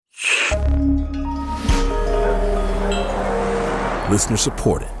Listener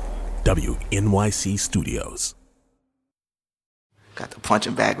supported. WNYC Studios. Got the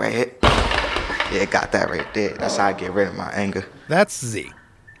punching bag right here. Yeah, got that right there. That's how I get rid of my anger. That's Z.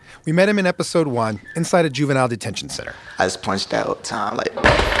 We met him in episode 1 inside a juvenile detention center. I just punch that all the time, like,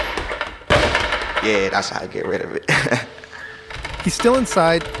 yeah, that's how I get rid of it. He's still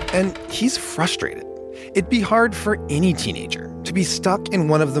inside, and he's frustrated. It'd be hard for any teenager to be stuck in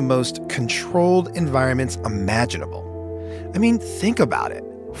one of the most controlled environments imaginable. I mean, think about it.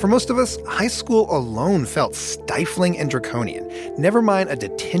 For most of us, high school alone felt stifling and draconian, never mind a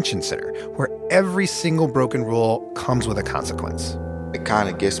detention center where every single broken rule comes with a consequence. It kind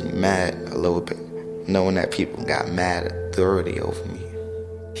of gets me mad a little bit, knowing that people got mad authority over me.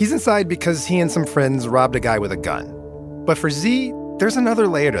 He's inside because he and some friends robbed a guy with a gun. But for Z, there's another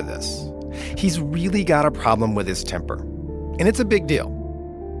layer to this. He's really got a problem with his temper. And it's a big deal.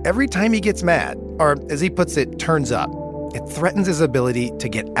 Every time he gets mad, or as he puts it, turns up, it threatens his ability to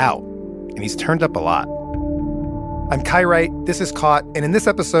get out. And he's turned up a lot. I'm Kai Wright, this is Caught, and in this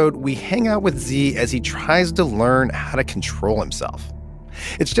episode, we hang out with Z as he tries to learn how to control himself.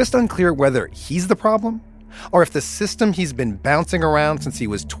 It's just unclear whether he's the problem, or if the system he's been bouncing around since he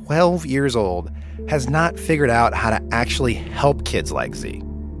was 12 years old has not figured out how to actually help kids like Z.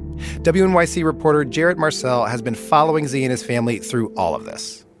 WNYC reporter Jarrett Marcel has been following Z and his family through all of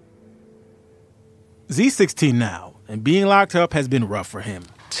this. Z's 16 now, and being locked up has been rough for him.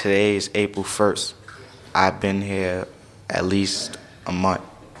 Today is April 1st. I've been here at least a month,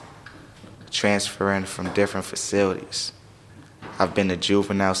 transferring from different facilities. I've been to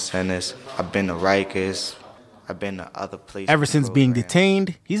juvenile centers, I've been to Rikers, I've been to other places. Ever since being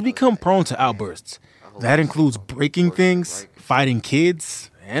detained, he's become prone to outbursts. That includes breaking things, fighting kids,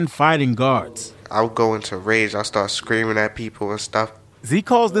 and fighting guards. I'll go into rage. I'll start screaming at people and stuff. Z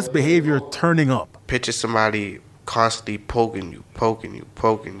calls this behavior turning up. Picture somebody constantly poking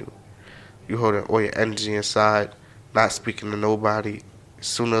you. You holding all your energy inside, not speaking to nobody.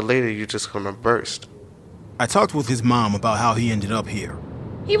 Sooner or later, you're just gonna burst. I talked with his mom about how he ended up here.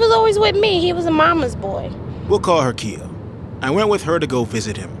 He was always with me. He was a mama's boy. We'll call her Kia. I went with her to go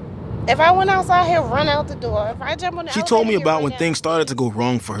visit him. If I went outside, he'd run out the door. If I jump on the She told me about when things started to go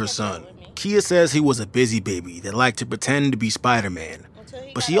wrong for her son. Kia says he was a busy baby that liked to pretend to be Spider-Man.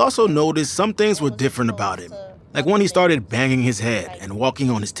 But she also noticed some things were different about him, like when he started banging his head and walking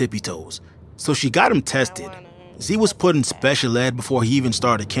on his tippy toes. So she got him tested. Z was put in special ed before he even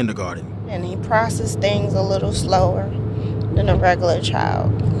started kindergarten. And he processed things a little slower than a regular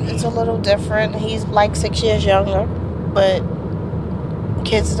child. It's a little different. He's like 6 years younger, but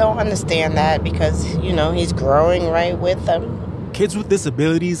kids don't understand that because, he's growing right with them. Kids with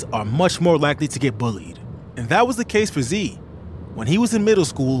disabilities are much more likely to get bullied. And that was the case for Z. When he was in middle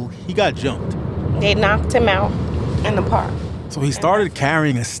school, he got jumped. They knocked him out in the park. So he started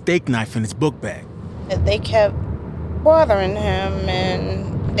carrying a steak knife in his book bag. They kept bothering him,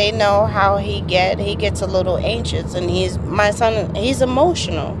 and they know how he gets a little anxious, and my son, he's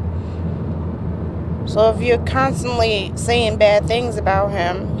emotional. So if you're constantly saying bad things about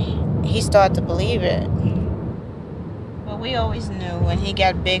him, he started to believe it. But we always knew when he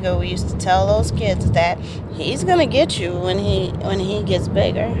got bigger, we used to tell those kids that he's gonna get you when he gets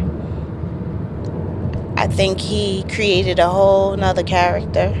bigger. I think he created a whole nother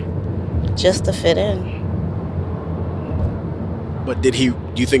character just to fit in. But do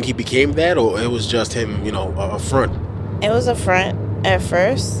you think he became that, or it was just him, a front? It was a front at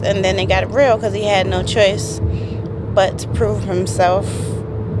first, and then it got real because he had no choice but to prove himself.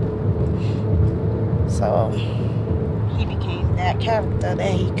 So he became that character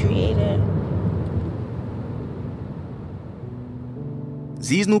that he created.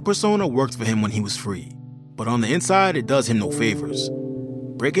 Z's new persona worked for him when he was free. But on the inside, it does him no favors.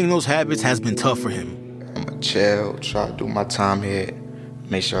 Breaking those habits has been tough for him. I'm going to chill, try to do my time here,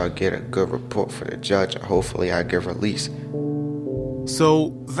 make sure I get a good report for the judge, and hopefully I get released.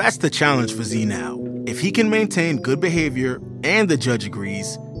 So that's the challenge for Z now. If he can maintain good behavior and the judge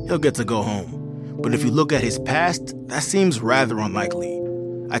agrees, he'll get to go home. But if you look at his past, that seems rather unlikely.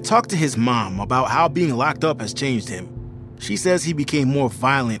 I talked to his mom about how being locked up has changed him. She says he became more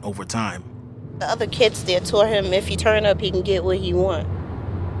violent over time. The other kids there told him if he turn up, he can get what he want.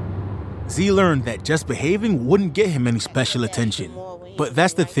 Z learned that just behaving wouldn't get him any special attention. But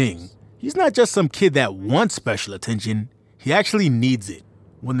that's the thing. He's not just some kid that wants special attention. He actually needs it.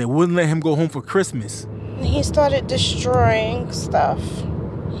 When they wouldn't let him go home for Christmas, he started destroying stuff.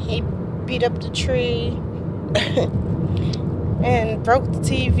 He beat up the tree and broke the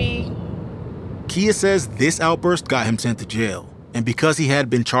TV. Kia says this outburst got him sent to jail. And because he had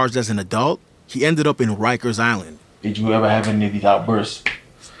been charged as an adult, he ended up in Rikers Island, Did you ever have any of these outbursts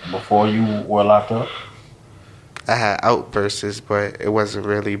before you were locked up? I had outbursts, but it wasn't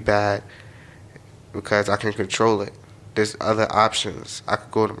really bad because I can control it. There's other options. I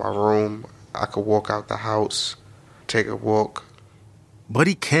could go to my room. I could walk out the house, take a walk. But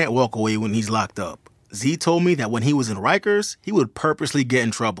he can't walk away when he's locked up. Z told me that when he was in Rikers, he would purposely get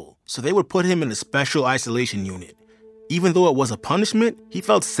in trouble, so they would put him in a special isolation unit. Even though it was a punishment, he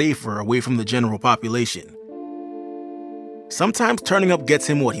felt safer away from the general population. Sometimes turning up gets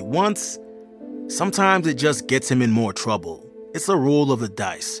him what he wants. Sometimes it just gets him in more trouble. It's a roll of the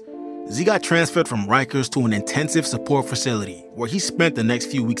dice. Z got transferred from Rikers to an intensive support facility where he spent the next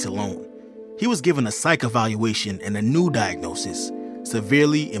few weeks alone. He was given a psych evaluation and a new diagnosis,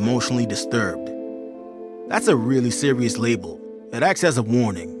 severely emotionally disturbed. That's a really serious label. It acts as a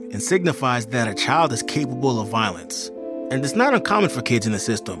warning and signifies that a child is capable of violence. And it's not uncommon for kids in the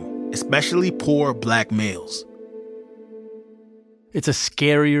system, especially poor black males. It's a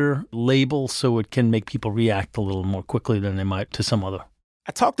scarier label, so it can make people react a little more quickly than they might to some other.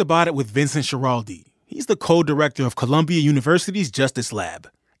 I talked about it with Vincent Schiraldi. He's the co-director of Columbia University's Justice Lab,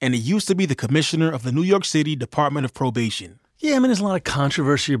 and he used to be the commissioner of the New York City Department of Probation. Yeah, I mean, there's a lot of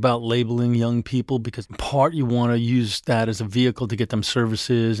controversy about labeling young people because in part you want to use that as a vehicle to get them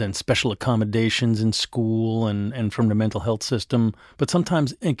services and special accommodations in school and from the mental health system. But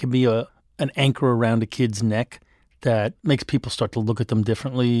sometimes it can be an anchor around a kid's neck that makes people start to look at them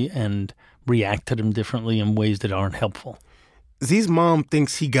differently and react to them differently in ways that aren't helpful. Z's mom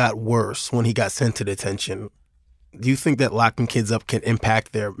thinks he got worse when he got sent to detention. Do you think that locking kids up can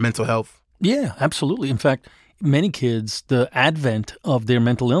impact their mental health? Yeah, absolutely. In fact, many kids, the advent of their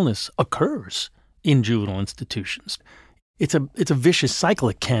mental illness occurs in juvenile institutions. It's a vicious cycle,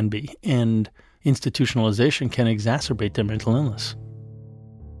 it can be, and institutionalization can exacerbate their mental illness.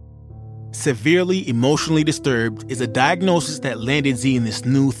 Severely emotionally disturbed is a diagnosis that landed Z in this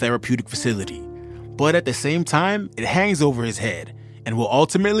new therapeutic facility. But at the same time, it hangs over his head and will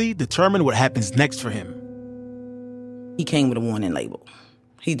ultimately determine what happens next for him. He came with a warning label.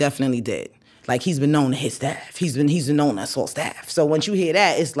 He definitely did. Like, he's been known to hit staff. He's been known to assault staff. So once you hear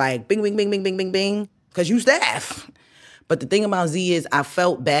that, it's like bing, bing, bing, bing, bing, bing, bing, because you staff. But the thing about Z is I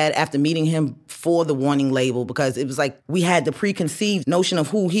felt bad after meeting him for the warning label because it was like we had the preconceived notion of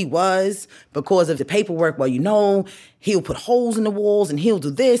who he was because of the paperwork. Well, he'll put holes in the walls and he'll do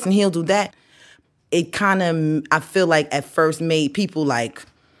this and he'll do that. It kind of, I feel like at first made people like,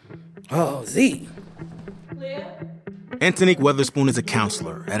 oh, Z. Antonique Weatherspoon is a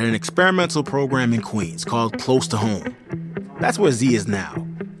counselor at an experimental program in Queens called Close to Home. That's where Z is now.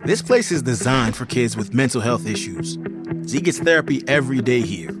 This place is designed for kids with mental health issues. Z gets therapy every day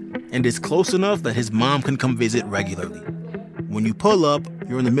here, and it's close enough that his mom can come visit regularly. When you pull up,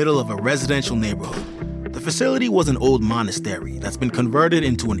 you're in the middle of a residential neighborhood. The facility was an old monastery that's been converted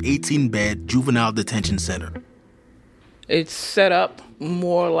into an 18-bed juvenile detention center. It's set up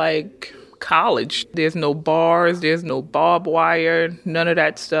more like college. There's no bars, there's no barbed wire, none of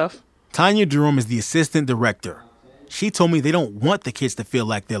that stuff. Tanya Jerome is the assistant director. She told me they don't want the kids to feel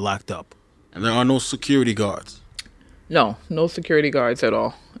like they're locked up. And there are no security guards? No security guards at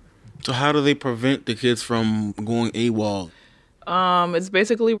all. So how do they prevent the kids from going AWOL? It's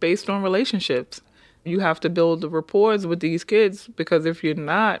basically based on relationships. You have to build the rapport with these kids because if you're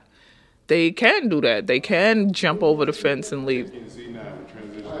not, they can do that. They can jump over the fence and leave.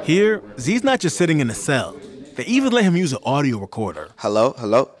 Here, Z's not just sitting in a cell. They even let him use an audio recorder. Hello?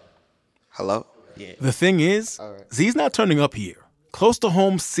 Yeah. The thing is, Z's not turning up here. Close to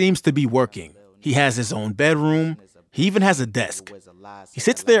Home seems to be working. He has his own bedroom. He even has a desk. He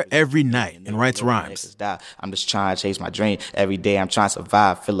sits there every night and writes rhymes. I'm just trying to chase my dream. Every day I'm trying to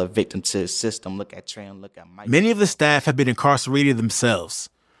survive, feel a victim to the system. Look at Trey and look at Mike. Many of the staff have been incarcerated themselves,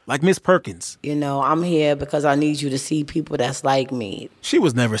 like Miss Perkins. I'm here because I need you to see people that's like me. She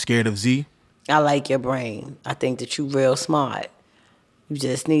was never scared of Z. I like your brain. I think that you real smart. You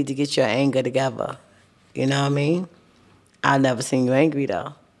just need to get your anger together. You know what I mean? I've never seen you angry,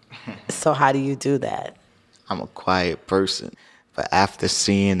 though. So how do you do that? I'm a quiet person. But after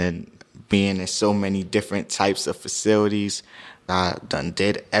seeing and being in so many different types of facilities, I done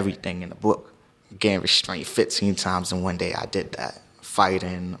did everything in the book. Getting restrained 15 times in one day, I did that.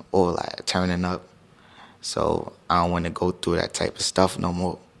 Fighting or like turning up. So I don't want to go through that type of stuff no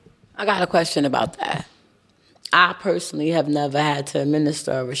more. I got a question about that. I personally have never had to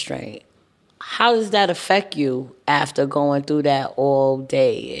administer a restraint. How does that affect you after going through that all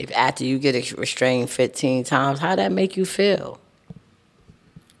day? After you get restrained 15 times, how that make you feel?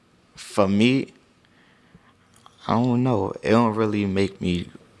 For me, I don't know. It don't really make me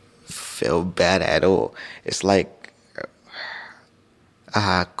feel bad at all. It's like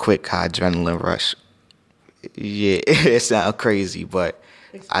quick adrenaline rush. Yeah, it sounds crazy, but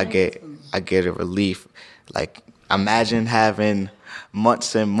I get a relief. Like, imagine having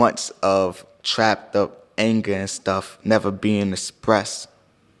months and months of trapped up anger and stuff never being expressed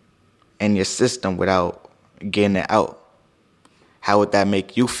in your system without getting it out. How would that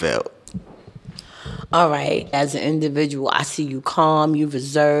make you feel? All right, as an individual, I see you calm, you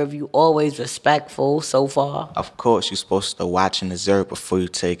reserved, you always respectful so far. Of course, you're supposed to watch and observe before you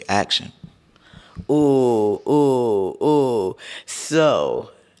take action. Ooh.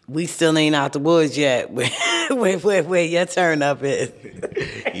 So, we still ain't out the woods yet. Where your turn up is.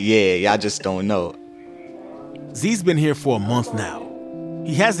 Yeah, y'all just don't know. Z's been here for a month now.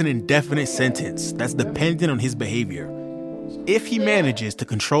 He has an indefinite sentence that's dependent on his behavior. If he manages to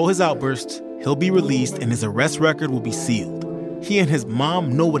control his outbursts, he'll be released and his arrest record will be sealed. He and his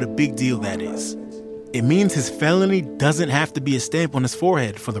mom know what a big deal that is. It means his felony doesn't have to be a stamp on his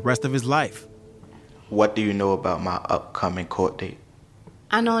forehead for the rest of his life. What do you know about my upcoming court date?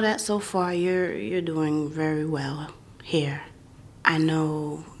 I know that so far you're doing very well here. I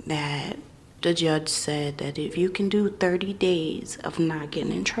know that the judge said that if you can do 30 days of not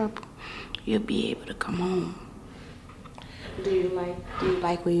getting in trouble, you'll be able to come home. Do you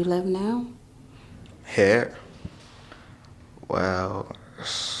like where you live now? Here? Well,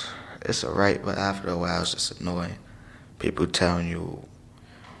 it's alright, but after a while it's just annoying. People telling you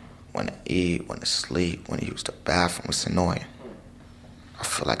when to eat, when to sleep, when to use the bathroom, it's annoying. I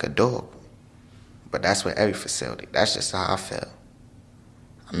feel like a dog. But that's with every facility. That's just how I feel.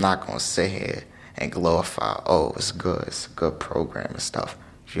 I'm not gonna sit here and glorify, oh, it's a good program and stuff.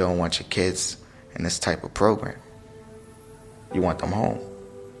 If you don't want your kids in this type of program, you want them home.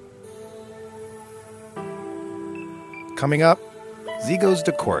 Coming up, Z goes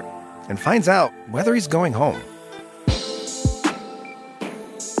to court and finds out whether he's going home.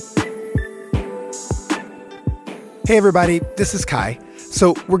 Hey everybody, this is Kai.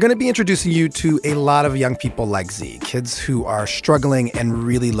 So we're going to be introducing you to a lot of young people like Z, kids who are struggling and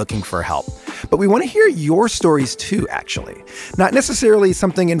really looking for help. But we want to hear your stories too, actually. Not necessarily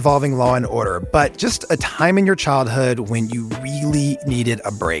something involving law and order, but just a time in your childhood when you really needed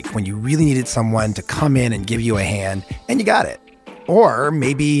a break, when you really needed someone to come in and give you a hand, and you got it. Or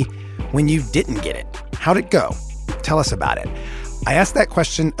maybe when you didn't get it. How'd it go? Tell us about it. I asked that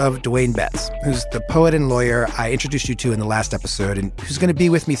question of Dwayne Betts, who's the poet and lawyer I introduced you to in the last episode and who's going to be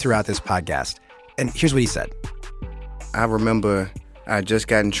with me throughout this podcast. And here's what he said. I remember I had just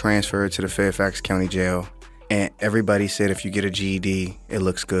gotten transferred to the Fairfax County Jail, and everybody said if you get a GED, it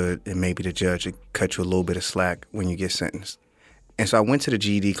looks good, and maybe the judge will cut you a little bit of slack when you get sentenced. And so I went to the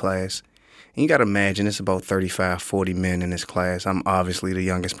GED class, and you got to imagine it's about 35, 40 men in this class. I'm obviously the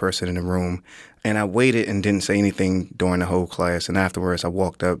youngest person in the room. And I waited and didn't say anything during the whole class. And afterwards, I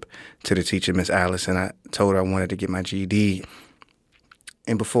walked up to the teacher, Miss Alice, and I told her I wanted to get my GED.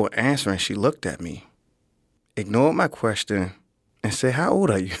 And before answering, she looked at me, ignored my question, and said, "How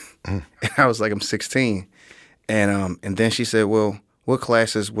old are you?" And I was like, "I'm 16." And then she said, "Well, what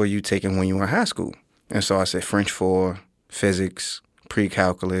classes were you taking when you were in high school?" And so I said, French 4, physics,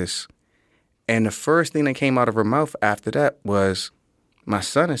 pre-calculus. And the first thing that came out of her mouth after that was, "My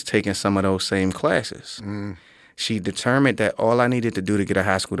son is taking some of those same classes." She determined that all I needed to do to get a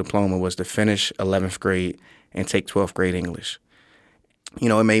high school diploma was to finish 11th grade and take 12th grade English. You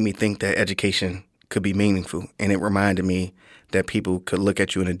know, it made me think that education could be meaningful, and it reminded me that people could look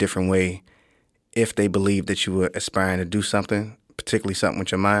at you in a different way if they believed that you were aspiring to do something, particularly something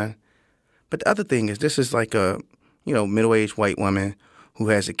with your mind. But the other thing is, this is like a, middle-aged white woman who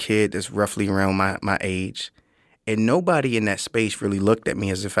has a kid that's roughly around my age. And nobody in that space really looked at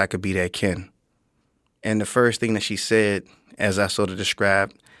me as if I could be their kin. And the first thing that she said, as I sort of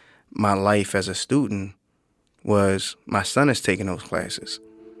described my life as a student, was, "My son is taking those classes."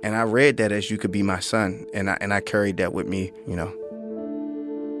 And I read that as you could be my son. And I carried that with me,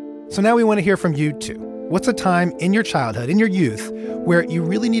 So now we want to hear from you too. What's a time in your childhood, in your youth, where you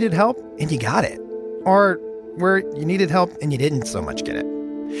really needed help and you got it? Or where you needed help and you didn't so much get it?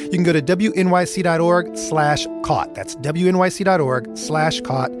 You can go to wnyc.org/caught. That's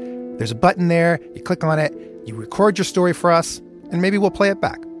wnyc.org/caught. There's a button there. You click on it. You record your story for us, and maybe we'll play it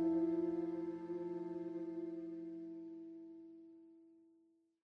back.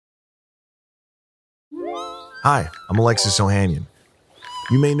 Hi, I'm Alexis Ohanian.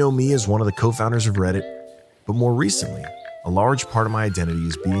 You may know me as one of the co-founders of Reddit, but more recently, a large part of my identity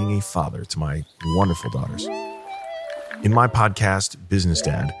is being a father to my wonderful daughters. In my podcast, Business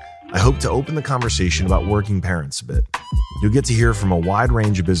Dad, I hope to open the conversation about working parents a bit. You'll get to hear from a wide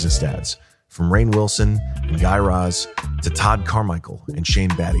range of business dads, from Rainn Wilson and Guy Raz to Todd Carmichael and Shane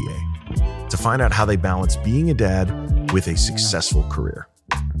Battier to find out how they balance being a dad with a successful career.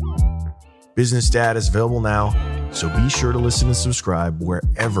 Business Dad is available now, so be sure to listen and subscribe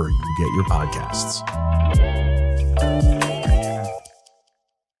wherever you get your podcasts.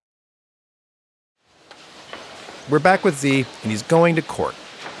 We're back with Z, and he's going to court.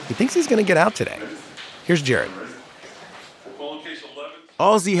 He thinks he's going to get out today. Here's Jared.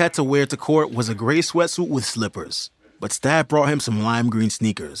 All Z had to wear to court was a gray sweatsuit with slippers, but Staff brought him some lime green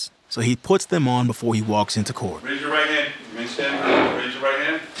sneakers, so he puts them on before he walks into court. Raise your right hand. You may stand. Raise your right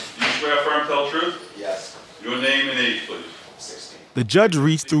hand. Do you swear affirm tell the truth? Yes. Your name and age, please. 16. The judge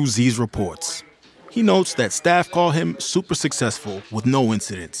reads through Z's reports. He notes that Staff call him super successful with no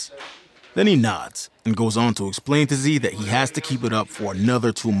incidents. Then he nods and goes on to explain to Z that he has to keep it up for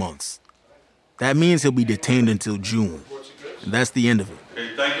another 2 months. That means he'll be detained until June, and that's the end of it.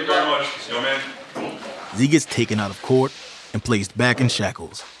 Okay, thank you very much, young man. Z gets taken out of court and placed back in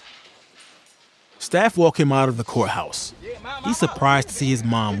shackles. Staff walk him out of the courthouse. He's surprised to see his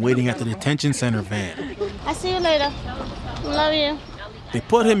mom waiting at the detention center van. I'll see you later. Love you. They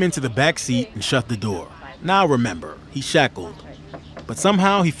put him into the back seat and shut the door. Now remember, he's shackled. But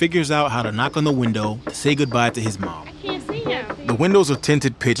somehow he figures out how to knock on the window to say goodbye to his mom. I can't see him. The windows are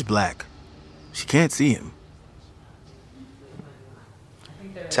tinted pitch black. She can't see him.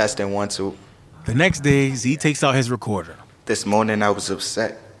 Testing 1, 2. The next day, Z takes out his recorder. This morning I was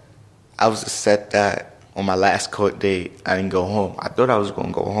upset. I was upset that on my last court date, I didn't go home. I thought I was going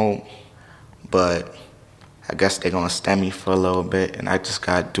to go home, but I guess they're going to stem me for a little bit, and I just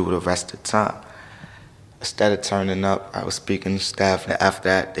got to do the rest of the time. Instead of turning up, I was speaking to staff, and after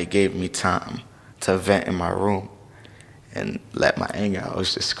that, they gave me time to vent in my room and let my anger out. I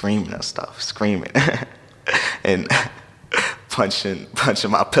was just screaming and stuff, screaming and punching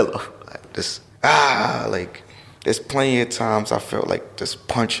my pillow. Like this, like there's plenty of times I felt like just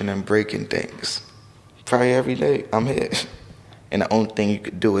punching and breaking things. Probably every day I'm here. And the only thing you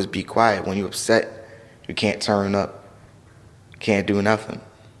could do is be quiet. When you're upset, you can't turn up, can't do nothing.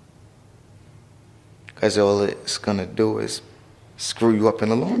 Because all it's gonna do is screw you up in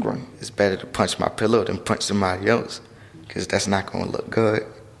the long run. It's better to punch my pillow than punch somebody else, because that's not gonna look good,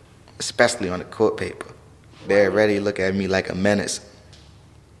 especially on the court paper. They already look at me like a menace.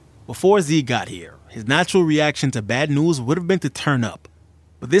 Before Z got here, his natural reaction to bad news would have been to turn up.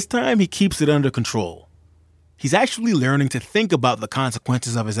 But this time, he keeps it under control. He's actually learning to think about the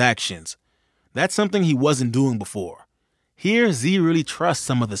consequences of his actions. That's something he wasn't doing before. Here, Z really trusts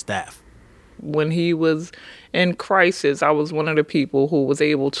some of the staff. When he was in crisis, I was one of the people who was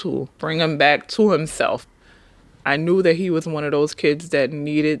able to bring him back to himself. I knew that he was one of those kids that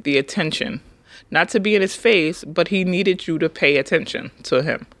needed the attention. Not to be in his face, but he needed you to pay attention to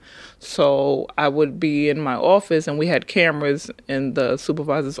him. So I would be in my office, and we had cameras in the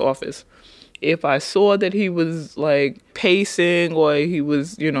supervisor's office. If I saw that he was like pacing or he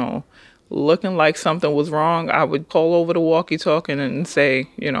was, looking like something was wrong, I would call over the walkie-talkie and say,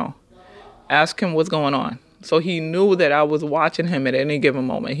 ask him what's going on. So he knew that I was watching him at any given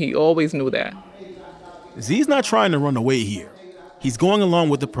moment. He always knew that. Z's not trying to run away here. He's going along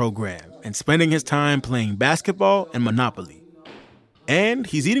with the program and spending his time playing basketball and Monopoly. And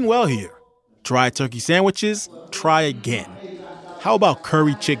he's eating well here. Try turkey sandwiches, try again. How about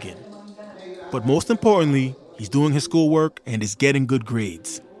curry chicken? But most importantly, he's doing his schoolwork and is getting good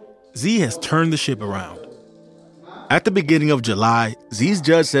grades. Z has turned the ship around. At the beginning of July, Z's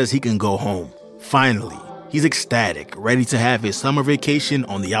judge says he can go home. Finally, he's ecstatic, ready to have his summer vacation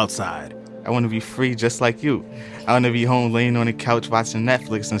on the outside. I want to be free just like you. I want to be home laying on the couch watching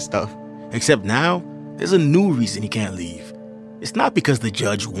Netflix and stuff. Except now, there's a new reason he can't leave. It's not because the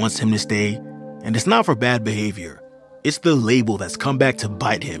judge wants him to stay, and it's not for bad behavior. It's the label that's come back to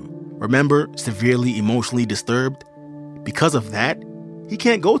bite him. Remember, severely emotionally disturbed? Because of that, he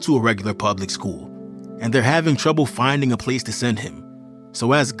can't go to a regular public school, and they're having trouble finding a place to send him.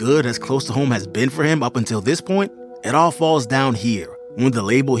 So as good as close to home has been for him up until this point, it all falls down here when the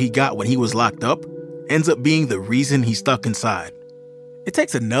label he got when he was locked up ends up being the reason he's stuck inside. It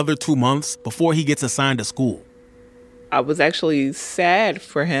takes another 2 months before he gets assigned to school. I was actually sad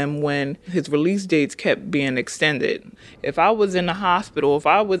for him when his release dates kept being extended. If I was in the hospital, if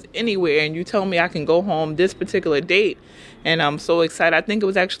I was anywhere and you tell me I can go home this particular date, and I'm so excited. I think it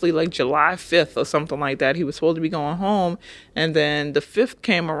was actually like July 5th or something like that. He was supposed to be going home, and then the 5th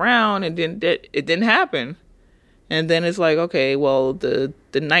came around and it didn't happen. And then it's like, okay, well, the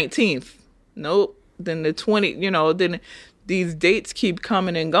 19th, nope. Then the 20th, then these dates keep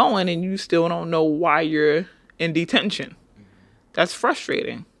coming and going, and you still don't know why you're in detention. That's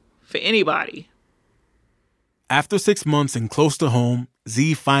frustrating for anybody. After 6 months and close to home,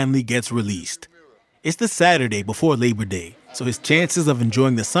 Z finally gets released. It's the Saturday before Labor Day, so his chances of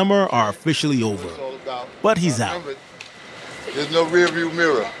enjoying the summer are officially over. But he's out. There's no rearview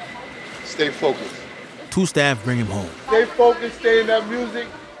mirror. Stay focused. 2 staff bring him home. Stay focused, stay in that music.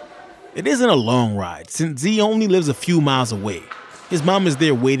 It isn't a long ride, since Z only lives a few miles away. His mom is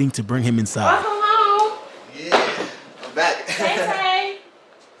there waiting to bring him inside. Welcome home. Yeah, I'm back. Hey.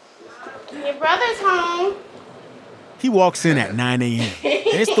 Your brother's home. He walks in at 9 a.m. and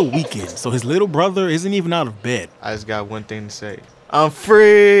it's the weekend, so his little brother isn't even out of bed. I just got one thing to say. I'm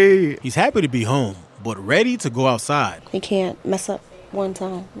free. He's happy to be home, but ready to go outside. You can't mess up one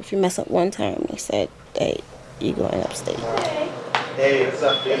time. If you mess up one time, they said that you're going upstate. Hey, what's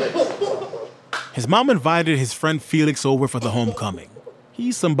up, Felix? His mom invited his friend Felix over for the homecoming.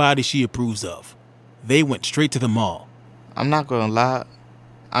 He's somebody she approves of. They went straight to the mall. I'm not gonna lie.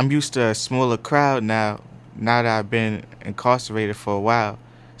 I'm used to a smaller crowd now that I've been incarcerated for a while.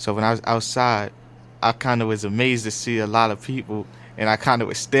 So when I was outside, I kind of was amazed to see a lot of people, and I kind of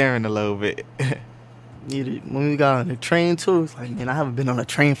was staring a little bit. When we got on the train, too, it's like, man, I haven't been on a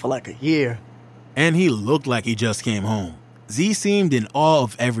train for like a year. And he looked like he just came home. Z seemed in awe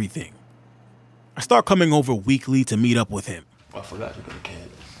of everything. I start coming over weekly to meet up with him. I forgot you got a cat.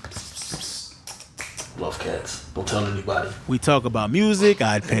 Love cats. Don't tell anybody. We talk about music,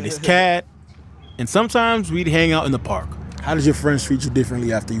 I'd pet his cat, and sometimes we'd hang out in the park. How did your friends treat you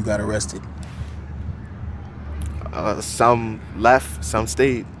differently after you got arrested? Some left, some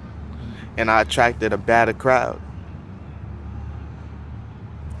stayed, and I attracted a badder crowd.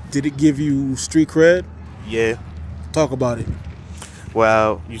 Did it give you street cred? Yeah. Talk about it.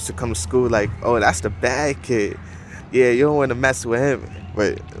 Well, used to come to school like, oh, that's the bad kid. Yeah, you don't want to mess with him.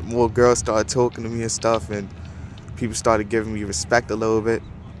 But more girls started talking to me and stuff, and people started giving me respect a little bit.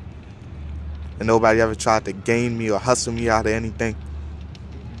 And nobody ever tried to gain me or hustle me out of anything.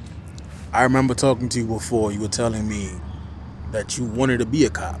 I remember talking to you before. You were telling me that you wanted to be a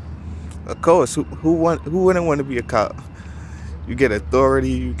cop. Of course. Who wouldn't want to be a cop? You get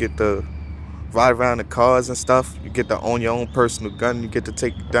authority. You get to ride around the cars and stuff. You get to own your own personal gun. You get to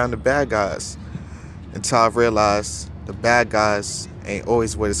take down the bad guys. Until I realized the bad guys ain't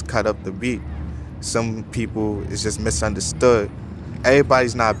always what it's cut up to be. Some people is just misunderstood.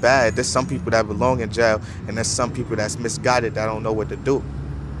 Everybody's not bad. There's some people that belong in jail, and there's some people that's misguided that don't know what to do.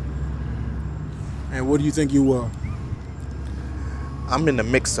 And what do you think you were? I'm in the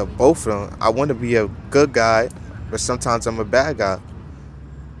mix of both of them. I want to be a good guy, but sometimes I'm a bad guy.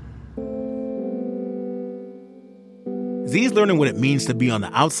 Z's learning what it means to be on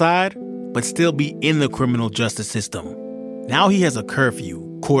the outside, but still be in the criminal justice system. Now he has a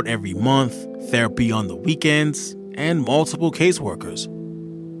curfew, court every month, therapy on the weekends, and multiple caseworkers.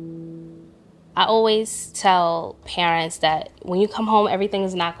 I always tell parents that when you come home, everything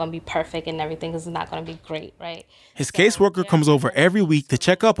is not going to be perfect and everything is not going to be great, right? His caseworker comes over every week to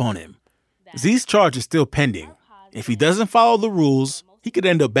check up on him. Z's charge is still pending. If he doesn't follow the rules, he could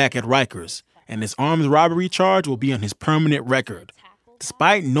end up back at Rikers, and his armed robbery charge will be on his permanent record.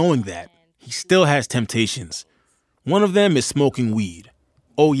 Despite knowing that, he still has temptations. One of them is smoking weed.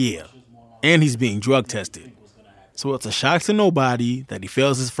 Oh yeah, and he's being drug tested. So it's a shock to nobody that he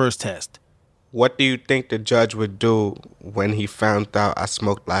fails his first test. What do you think the judge would do when he found out I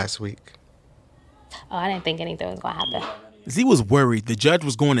smoked last week? Oh, I didn't think anything was going to happen. Z was worried the judge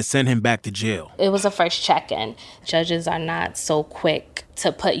was going to send him back to jail. It was a first check-in. Judges are not so quick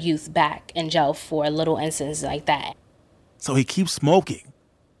to put youth back in jail for little incidents like that. So he keeps smoking.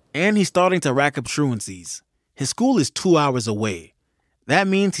 And he's starting to rack up truancies. His school is 2 hours away. That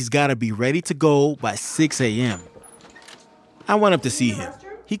means he's got to be ready to go by 6 a.m. I went up to see him.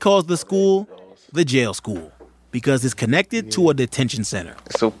 He calls the school the jail school because it's connected to a detention center.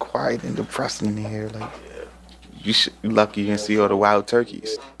 It's so quiet and depressing in here. Like, you're lucky you didn't see all the wild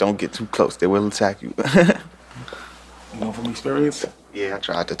turkeys. Don't get too close. They will attack you. You know from experience? Yeah, I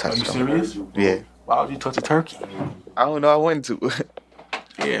tried to touch them. Are you serious? Yeah. Why would you touch a turkey? I don't know. I wanted to.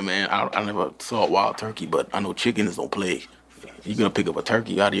 Yeah, man. I never saw a wild turkey, but I know chickens don't play. You're going to pick up a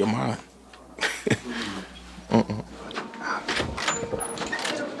turkey out of your mind.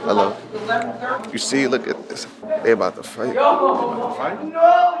 Hello. You see, look at this. They about to fight.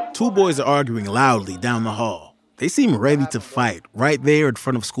 2 boys are arguing loudly down the hall. They seem ready to fight right there in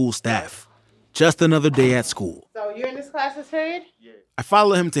front of school staff. Just another day at school. So you're in this class this period? I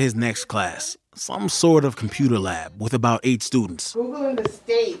follow him to his next class, some sort of computer lab with about 8 students. Googling the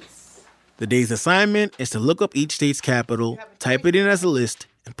states. The day's assignment is to look up each state's capital, type it in as a list,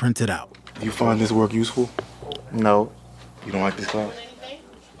 and print it out. Do you find this work useful? No. You don't like this class?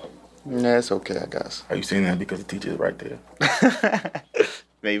 Yeah, it's okay, I guess. Are you saying that because the teacher is right there?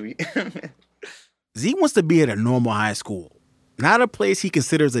 Maybe. Z wants to be at a normal high school, not a place he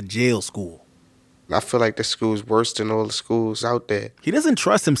considers a jail school. I feel like the school's worse than all the schools out there. He doesn't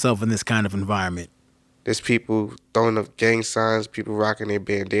trust himself in this kind of environment. There's people throwing up gang signs, people rocking their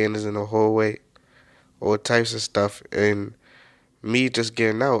bandanas in the hallway, all types of stuff. And me just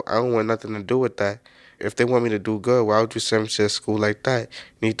getting out, I don't want nothing to do with that. If they want me to do good, why would you send me to a school like that?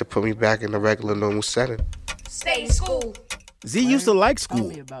 You need to put me back in a regular, normal setting. Stay in school. Z used to like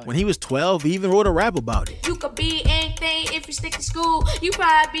school. When he was 12, he even wrote a rap about it. You could be anything if you stick to school. You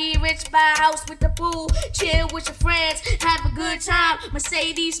probably be rich, buy a house with the pool. Chill with your friends, have a good time.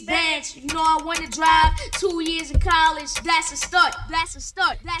 Mercedes Benz, you know I want to drive. 2 years in college, that's a start. That's a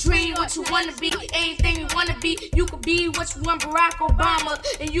start. Dream what you want to be, anything you want to be. You could be what you want, Barack Obama.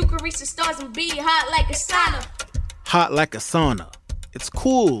 And you could reach the stars and be hot like a sauna. Hot like a sauna. It's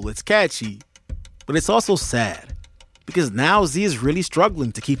cool, it's catchy, but it's also sad. Because now Z is really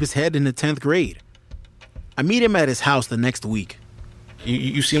struggling to keep his head in the 10th grade. I meet him at his house the next week.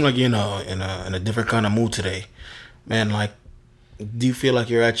 You seem like you're in a different kind of mood today, man. Like, do you feel like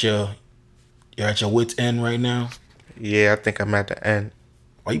you're at your wit's end right now? Yeah, I think I'm at the end.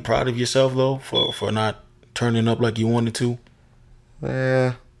 Are you proud of yourself though for not turning up like you wanted to?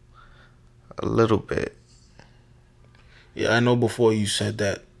 Yeah, a little bit. Yeah, I know before you said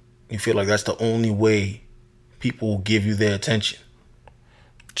that you feel like that's the only way people will give you their attention.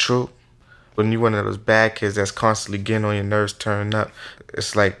 True. When you're one of those bad kids that's constantly getting on your nerves, turning up,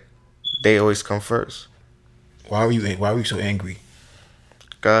 it's like they always come first. Why were you so angry?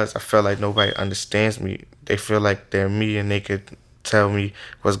 Because I felt like nobody understands me. They feel like they're me and they could tell me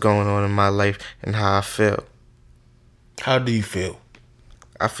what's going on in my life and how I feel. How do you feel?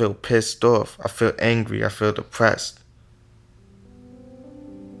 I feel pissed off. I feel angry. I feel depressed.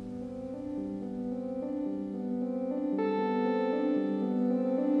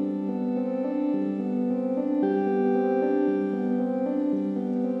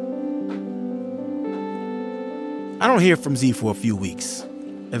 I don't hear from Z for a few weeks.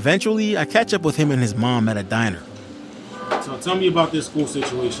 Eventually, I catch up with him and his mom at a diner. So tell me about this school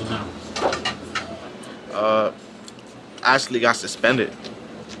situation now. I actually got suspended.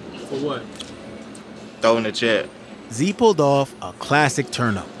 For what? Thrown in the chair. Z pulled off a classic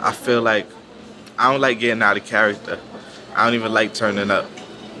turn-up. I feel like I don't like getting out of character. I don't even like turning up.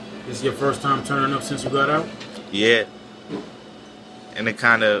 This is your first time turning up since you got out? Yeah. And I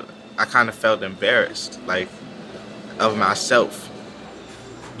kind of felt embarrassed, like, of myself.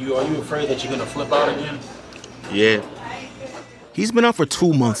 Are you afraid that you're gonna flip out again? Yeah. He's been out for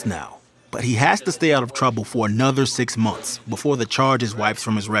 2 months now, but he has to stay out of trouble for another 6 months before the charge is wiped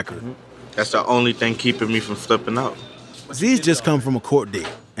from his record. That's the only thing keeping me from flipping out. Z's just come from a court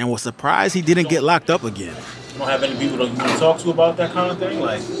date and was surprised he didn't get locked up again. You don't have any people that you want to talk to about that kind of thing?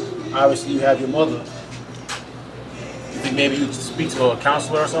 Like, obviously you have your mother. You think maybe you could speak to a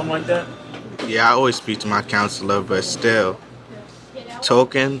counselor or something like that? Yeah, I always speak to my counselor, but still,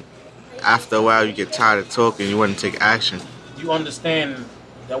 talking, after a while you get tired of talking, you want to take action. You understand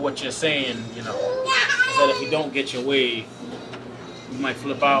that what you're saying, is that if you don't get your way, you might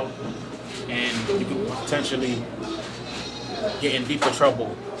flip out and you could potentially get in deeper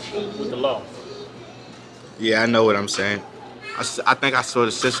trouble with the law. Yeah, I know what I'm saying. I think I saw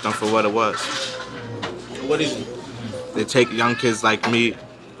the system for what it was. What is it? They take young kids like me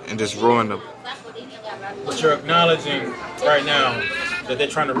and just ruin them. But you're acknowledging right now that they're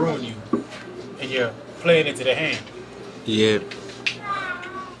trying to ruin you, and you're playing into their hand. Yeah.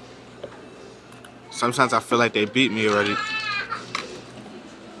 Sometimes I feel like they beat me already.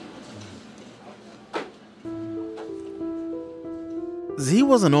 Z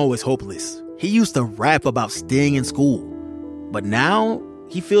wasn't always hopeless. He used to rap about staying in school. But now,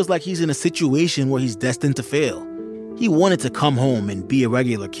 he feels like he's in a situation where he's destined to fail. He wanted to come home and be a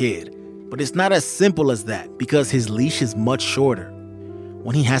regular kid. But it's not as simple as that because his leash is much shorter.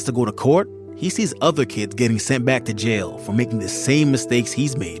 When he has to go to court, he sees other kids getting sent back to jail for making the same mistakes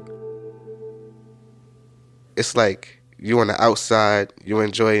he's made. It's like you on the outside, you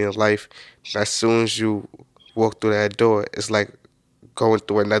enjoy your life. As soon as you walk through that door, it's like going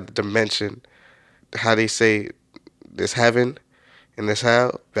through another dimension. How they say there's heaven and there's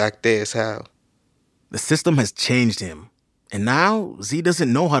hell, back there is hell. The system has changed him. And now, Z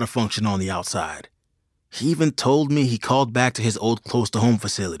doesn't know how to function on the outside. He even told me he called back to his old close-to-home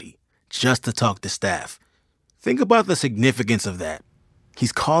facility just to talk to staff. Think about the significance of that.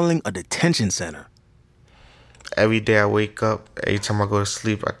 He's calling a detention center. Every day I wake up, every time I go to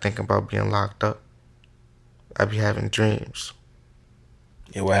sleep, I think about being locked up. I be having dreams.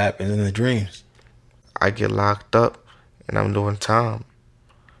 Yeah, what happens in the dreams? I get locked up and I'm doing time.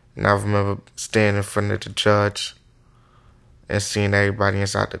 And I remember standing in front of the judge and seeing everybody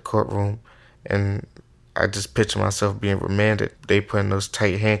inside the courtroom, and I just picture myself being remanded. They putting those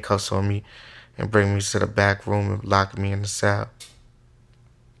tight handcuffs on me and bring me to the back room and lock me in the cell.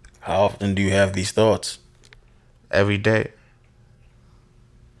 How often do you have these thoughts? Every day.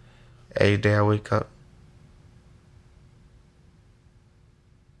 Every day I wake up.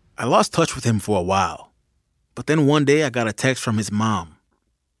 I lost touch with him for a while, but then one day I got a text from his mom.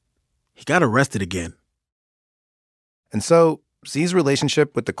 He got arrested again. And so Z's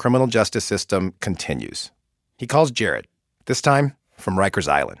relationship with the criminal justice system continues. He calls Jared, this time from Rikers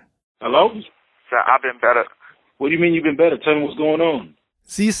Island. Hello? Sir, I've been better. What do you mean you've been better? Tell me what's going on.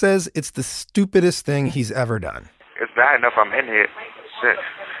 Z says it's the stupidest thing he's ever done. It's bad enough I'm in here. Shit.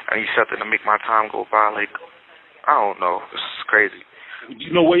 I need something to make my time go by. Like, I don't know. This is crazy. Do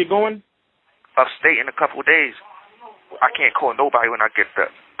you know where you're going? Upstate in a couple of days. I can't call nobody when I get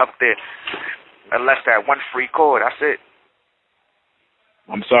up there. Unless that one free call, that's it.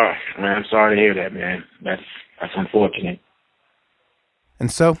 I'm sorry, man. I'm sorry to hear that, man. That's unfortunate.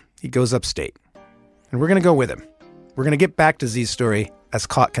 And so he goes upstate. And we're going to go with him. We're going to get back to Z's story as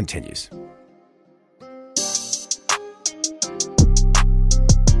Caught continues.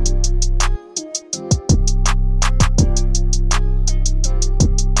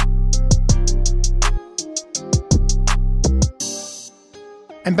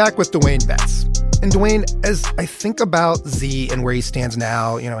 I'm back with Dwayne Betts. And Dwayne, as I think about Z and where he stands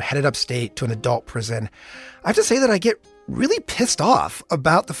now, headed upstate to an adult prison, I have to say that I get really pissed off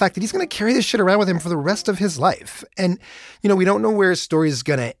about the fact that he's going to carry this shit around with him for the rest of his life. And, we don't know where his story is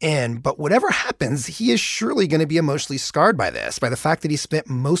going to end, but whatever happens, he is surely going to be emotionally scarred by this, by the fact that he spent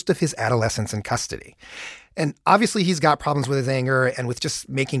most of his adolescence in custody. And obviously he's got problems with his anger and with just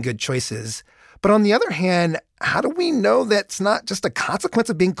making good choices. But on the other hand, how do we know that's not just a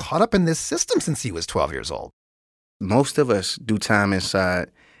consequence of being caught up in this system since he was 12 years old? Most of us do time inside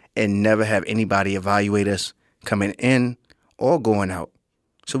and never have anybody evaluate us coming in or going out.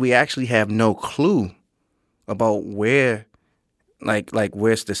 So we actually have no clue about where,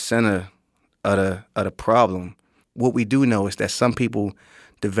 where's the center of the problem. What we do know is that some people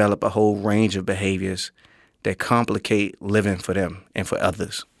develop a whole range of behaviors that complicate living for them and for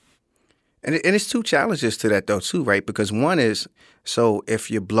others. And it's two challenges to that, though, too, right? Because one is, so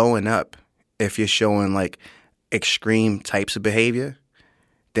if you're blowing up, if you're showing, extreme types of behavior,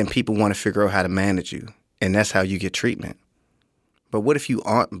 then people want to figure out how to manage you. And that's how you get treatment. But what if you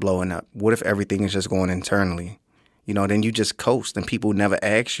aren't blowing up? What if everything is just going internally? Then you just coast and people never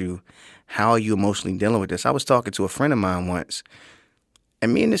ask you, how are you emotionally dealing with this? I was talking to a friend of mine once,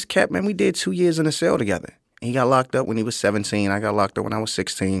 and me and this cat, man, we did 2 years in a cell together. He got locked up when he was 17. I got locked up when I was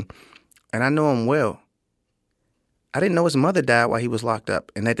 16. And I know him well. I didn't know his mother died while he was locked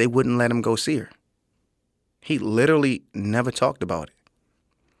up and that they wouldn't let him go see her. He literally never talked about it.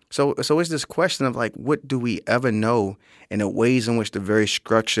 So it's this question of what do we ever know in the ways in which the very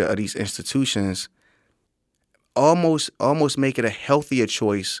structure of these institutions almost make it a healthier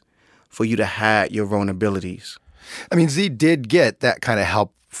choice for you to hide your vulnerabilities. I mean, Z did get that kind of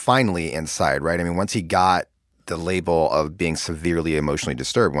help finally inside, right? I mean, once he got the label of being severely emotionally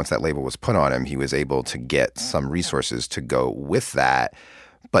disturbed, once that label was put on him, he was able to get some resources to go with that.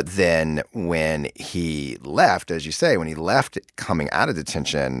 But then when he left, as you say, when he left coming out of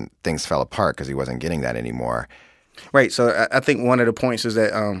detention, things fell apart because he wasn't getting that anymore. Right. So I think one of the points is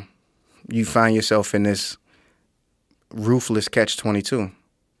that you find yourself in this ruthless catch-22.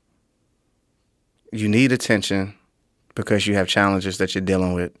 You need attention because you have challenges that you're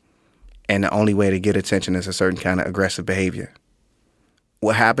dealing with. And the only way to get attention is a certain kind of aggressive behavior.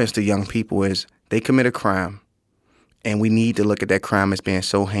 What happens to young people is they commit a crime, and we need to look at that crime as being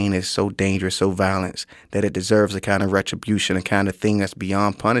so heinous, so dangerous, so violent, that it deserves a kind of retribution, a kind of thing that's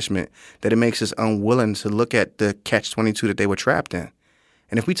beyond punishment, that it makes us unwilling to look at the catch-22 that they were trapped in.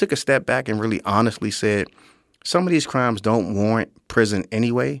 And if we took a step back and really honestly said, some of these crimes don't warrant prison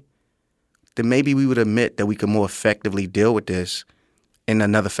anyway, then maybe we would admit that we could more effectively deal with this in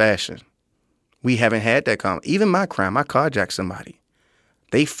another fashion. We haven't had that crime. Even my crime, I carjacked somebody.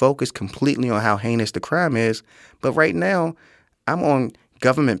 They focus completely on how heinous the crime is. But right now, I'm on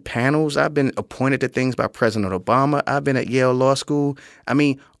government panels. I've been appointed to things by President Obama. I've been at Yale Law School. I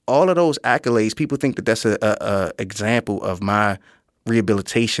mean, all of those accolades, people think that that's a example of my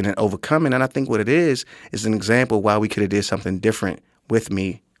rehabilitation and overcoming. And I think what it is an example of why we could have did something different with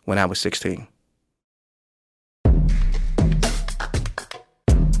me when I was 16.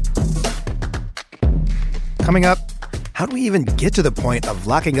 Coming up, how do we even get to the point of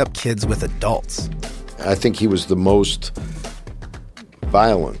locking up kids with adults? I think he was the most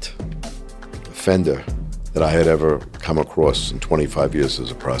violent offender that I had ever come across in 25 years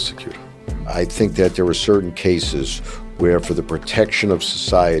as a prosecutor. I think that there are certain cases where, for the protection of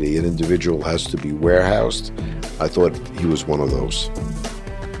society, an individual has to be warehoused. I thought he was one of those.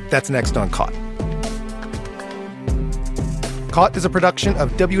 That's next on Caught. Caught is a production of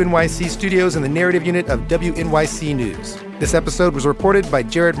WNYC Studios and the narrative unit of WNYC News. This episode was reported by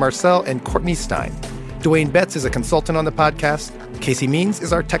Jared Marcel and Courtney Stein. Dwayne Betts is a consultant on the podcast. Casey Means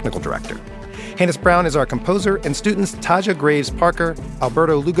is our technical director. Hannes Brown is our composer, and students Taja Graves Parker,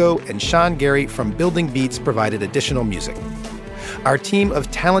 Alberto Lugo, and Sean Gary from Building Beats provided additional music. Our team of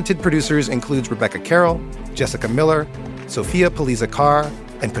talented producers includes Rebecca Carroll, Jessica Miller, Sophia Paliza Carr,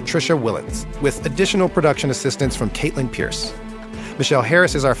 and Patricia Willens, with additional production assistance from Caitlin Pierce. Michelle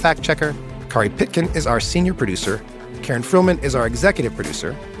Harris is our fact-checker, Kari Pitkin is our senior producer, Karen Frillman is our executive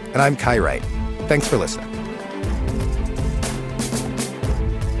producer, and I'm Kai Wright. Thanks for listening.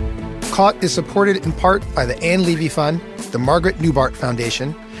 Caught is supported in part by the Ann Levy Fund, the Margaret Newbart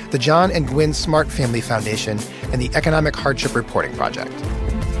Foundation, the John and Gwen Smart Family Foundation, and the Economic Hardship Reporting Project.